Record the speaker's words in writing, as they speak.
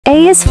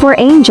A is for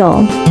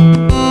angel.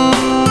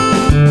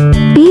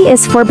 B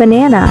is for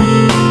banana.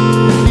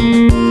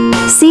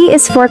 C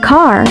is for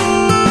car.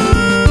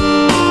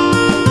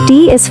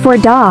 D is for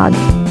dog.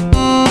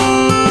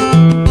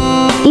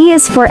 E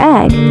is for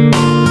egg.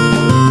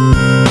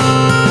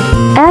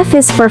 F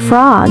is for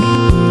frog.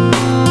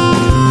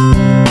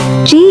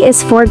 G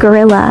is for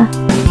gorilla.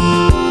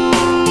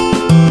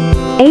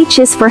 H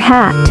is for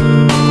hat.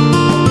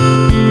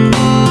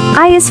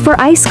 I is for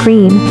ice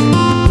cream.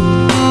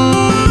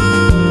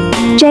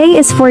 J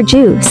is for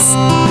juice.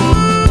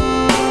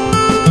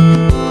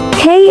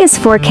 K is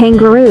for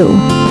kangaroo.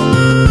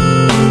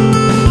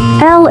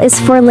 L is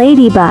for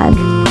ladybug.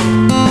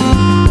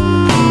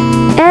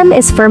 M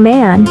is for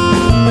man.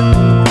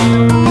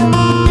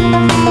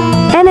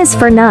 N is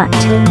for nut.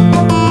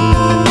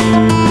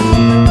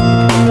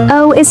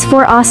 O is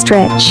for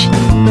ostrich.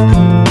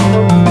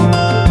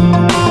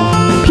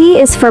 P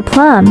is for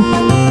plum.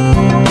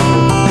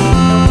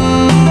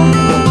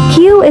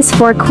 Q is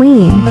for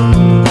queen.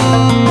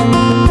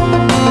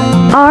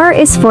 R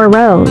is for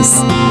rose.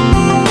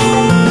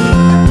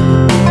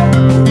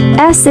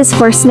 S is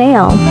for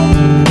snail.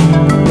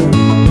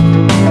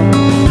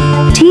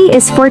 T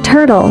is for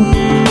turtle.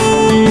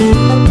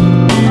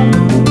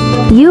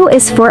 U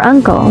is for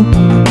uncle.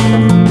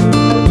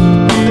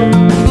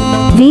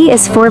 V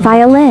is for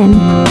violin.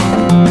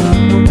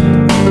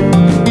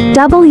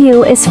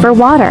 W is for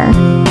water.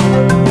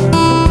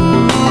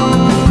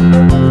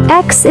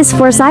 X is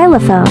for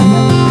xylophone.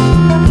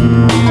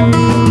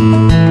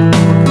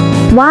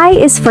 Y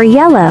is for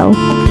yellow.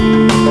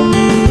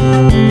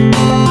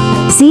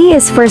 Z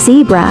is for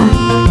zebra.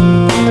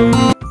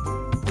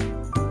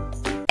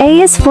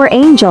 A is for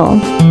angel.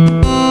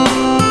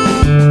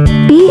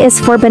 B is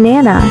for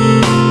banana.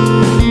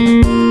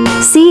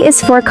 C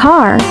is for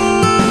car.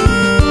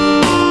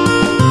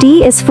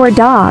 D is for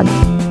dog.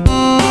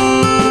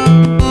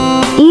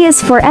 E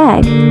is for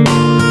egg.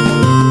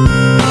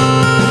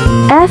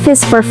 F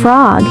is for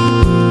frog.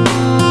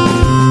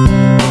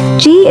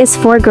 G is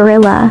for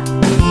gorilla.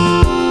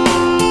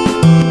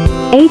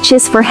 H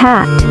is for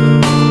hat.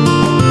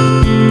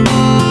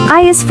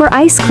 I is for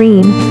ice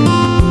cream.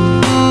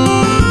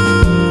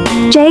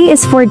 J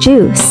is for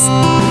juice.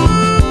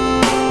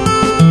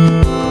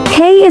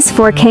 K is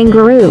for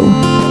kangaroo.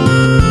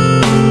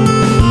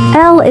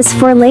 L is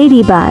for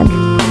ladybug.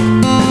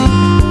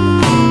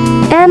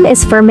 M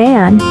is for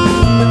man.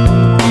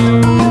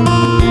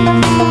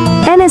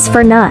 N is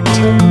for nut.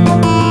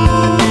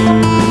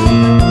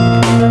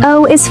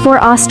 O is for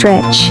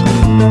ostrich.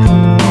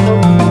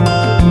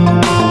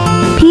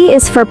 P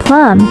is for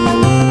plum.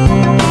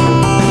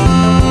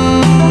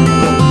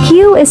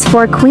 Q is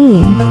for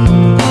queen.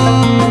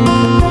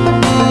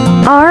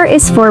 R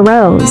is for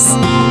rose.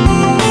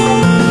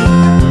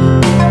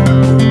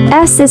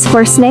 S is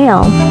for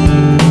snail.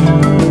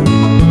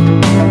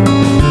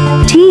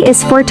 T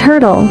is for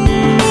turtle.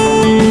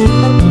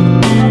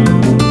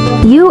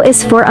 U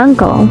is for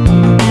uncle.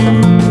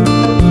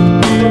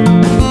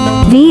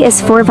 V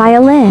is for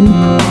violin.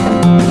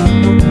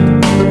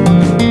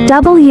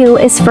 W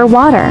is for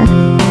water.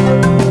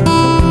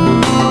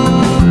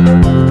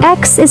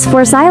 X is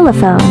for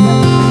xylophone.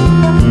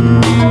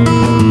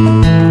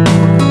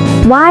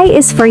 Y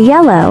is for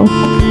yellow.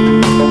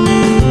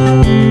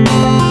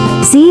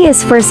 Z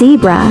is for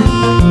zebra.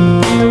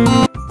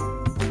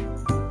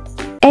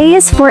 A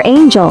is for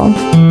angel.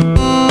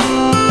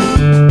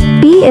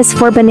 B is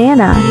for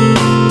banana.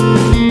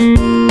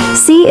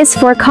 C is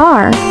for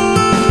car.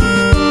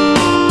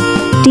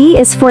 D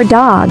is for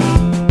dog.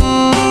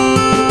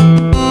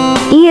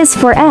 E is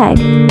for egg.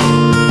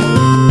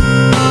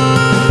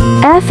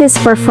 F is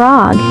for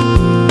frog.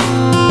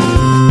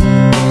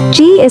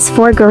 G is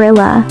for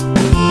gorilla.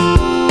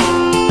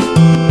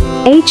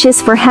 H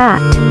is for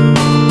hat.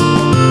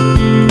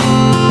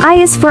 I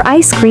is for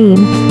ice cream.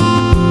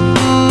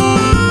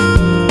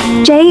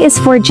 J is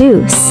for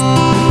juice.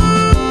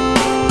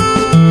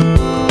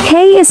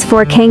 K is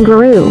for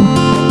kangaroo.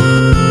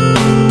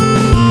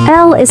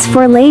 L is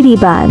for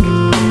ladybug.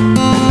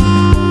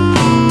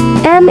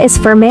 M is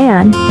for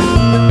man.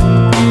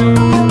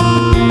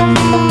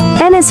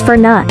 N is for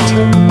nut.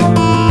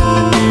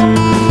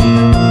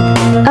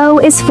 O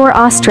is for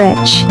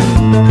ostrich.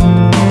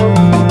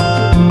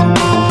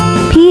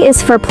 P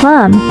is for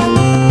plum.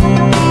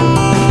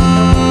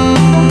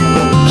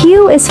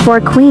 Q is for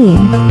queen.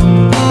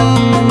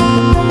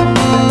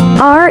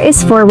 R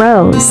is for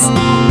rose.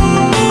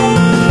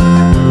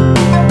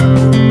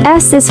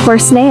 S is for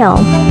snail.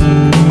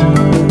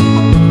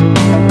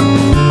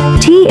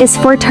 T is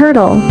for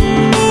turtle.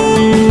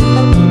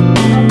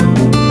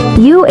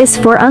 U is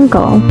for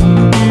uncle.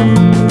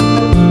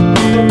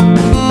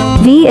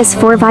 V is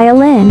for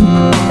violin.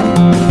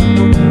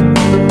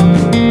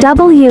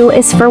 W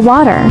is for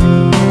water.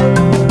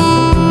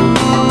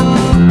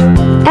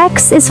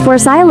 X is for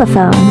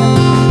xylophone.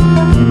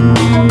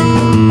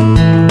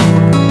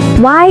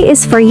 Y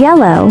is for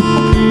yellow.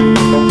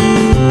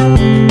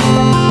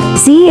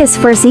 Z is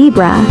for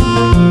zebra.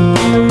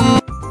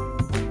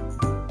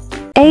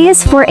 A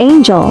is for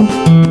angel.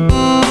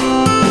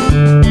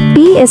 B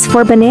is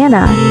for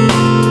banana.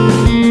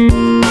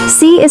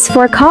 C is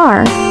for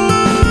car.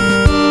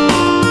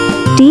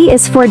 D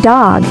is for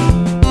dog.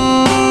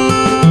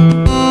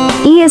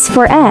 E is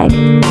for egg.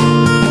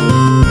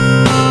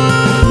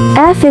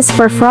 F is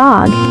for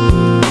frog.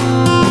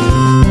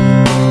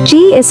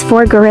 G is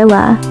for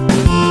gorilla.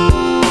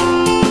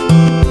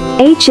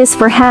 H is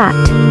for hat.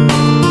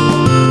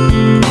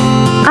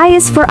 I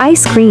is for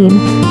ice cream.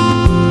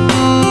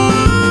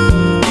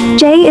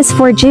 J is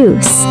for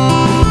juice.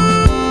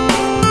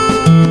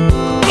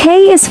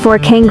 K is for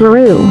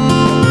kangaroo.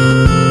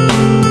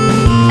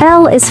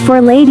 L is for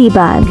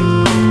ladybug.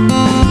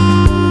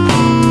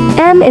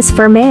 M is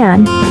for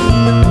man.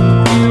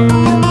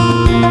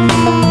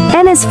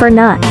 N is for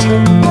nut.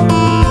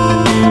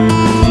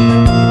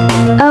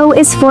 O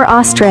is for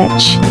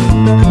ostrich.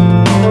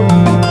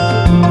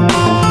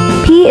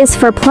 P is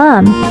for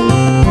plum.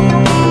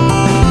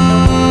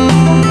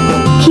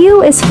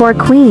 Q is for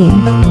queen.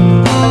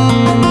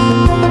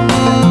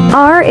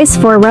 R is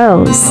for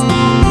rose.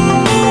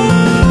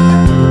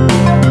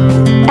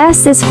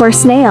 S is for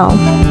snail.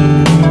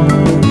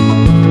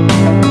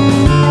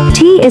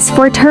 T is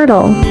for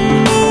turtle.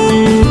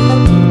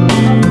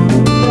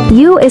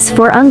 U is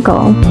for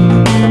uncle.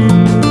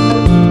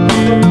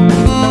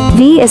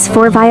 V is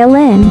for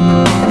violin.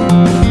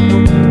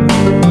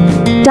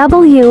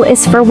 W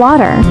is for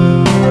water.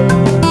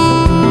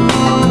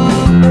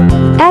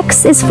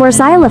 X is for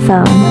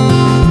xylophone.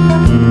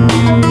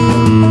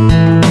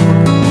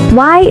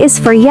 Y is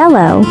for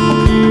yellow.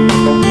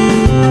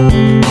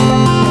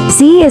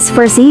 Z is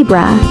for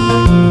zebra.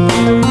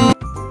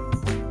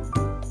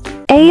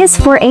 A is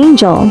for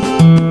angel.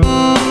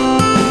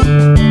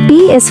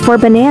 B is for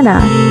banana.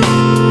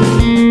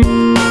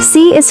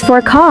 C is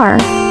for car.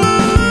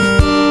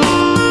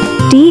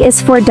 D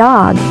is for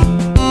dog.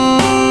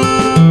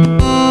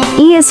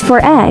 E is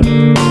for egg.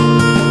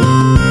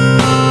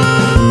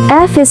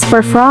 F is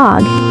for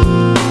frog.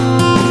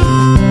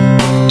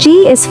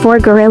 G is for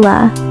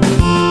gorilla.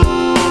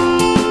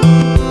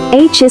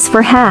 H is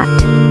for hat.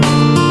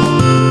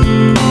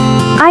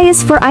 I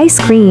is for ice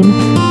cream.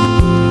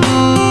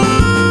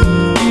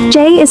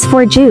 J is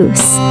for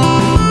juice.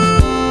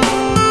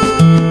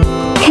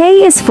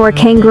 K is for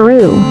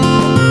kangaroo.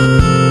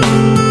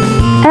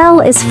 L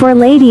is for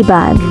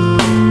ladybug.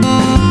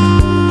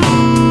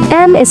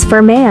 M is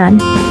for man.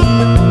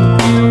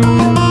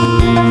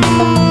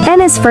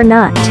 N is for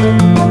nut.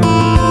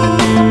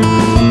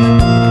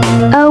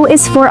 O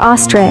is for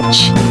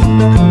ostrich.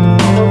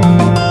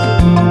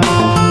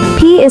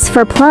 P is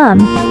for plum.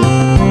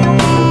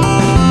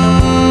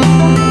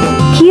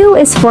 Q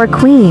is for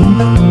queen.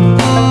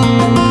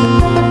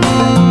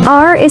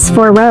 R is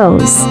for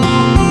rose.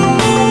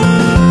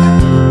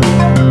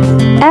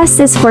 S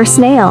is for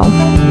snail.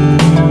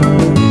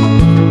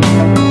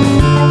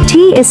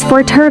 T is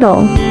for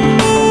turtle.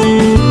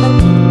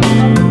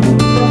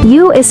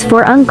 U is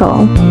for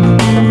uncle.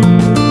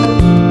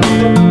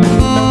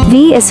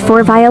 V is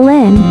for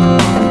violin.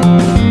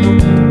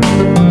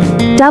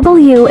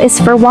 W is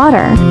for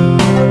water.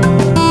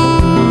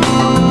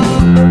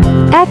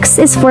 X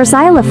is for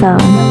xylophone.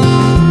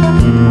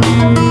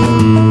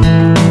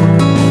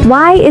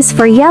 Y is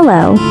for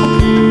yellow.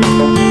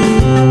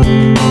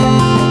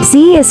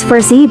 Z is for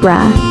zebra.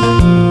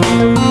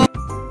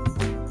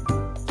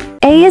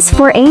 A is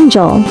for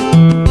angel.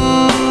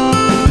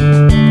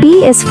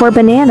 B is for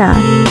banana.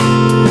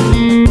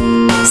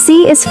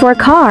 C is for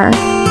car.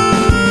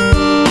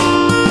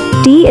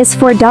 D is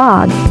for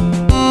dog.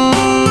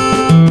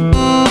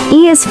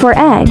 E is for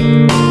egg.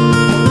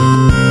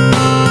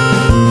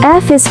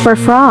 F is for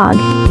frog.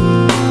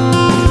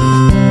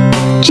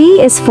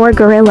 G is for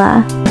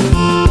gorilla.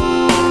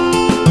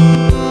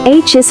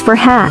 H is for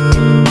hat.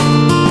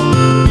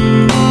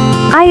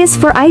 I is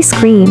for ice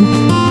cream.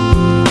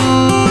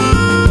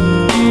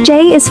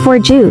 J is for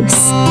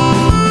juice.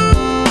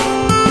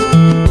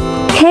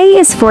 K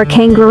is for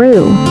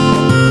kangaroo.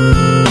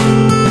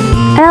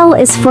 L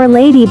is for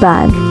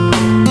ladybug.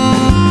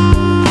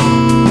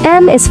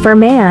 M is for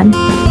man.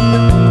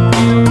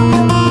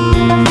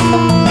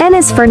 N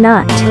is for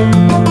nut.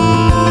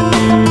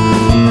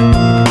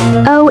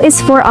 O is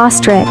for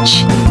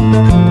ostrich.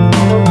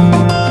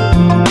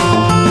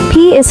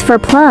 P is for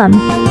plum.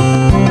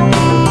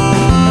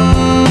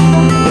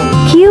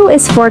 Q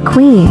is for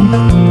queen.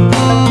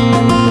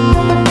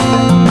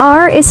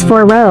 R is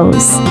for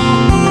rose.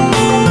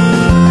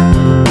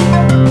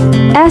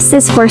 S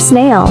is for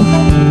snail.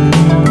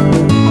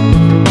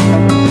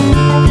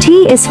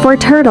 T is for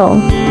turtle.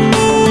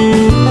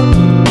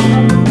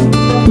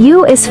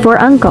 U is for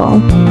uncle.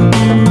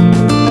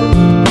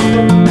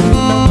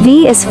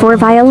 V is for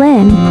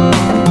violin.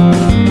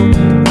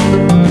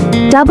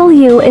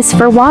 W is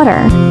for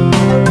water.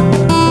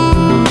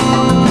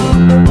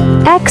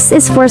 X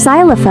is for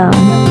xylophone.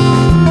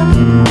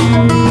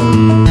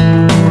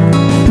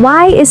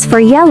 Y is for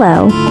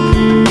yellow.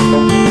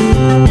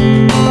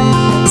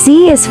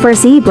 Z is for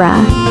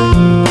zebra.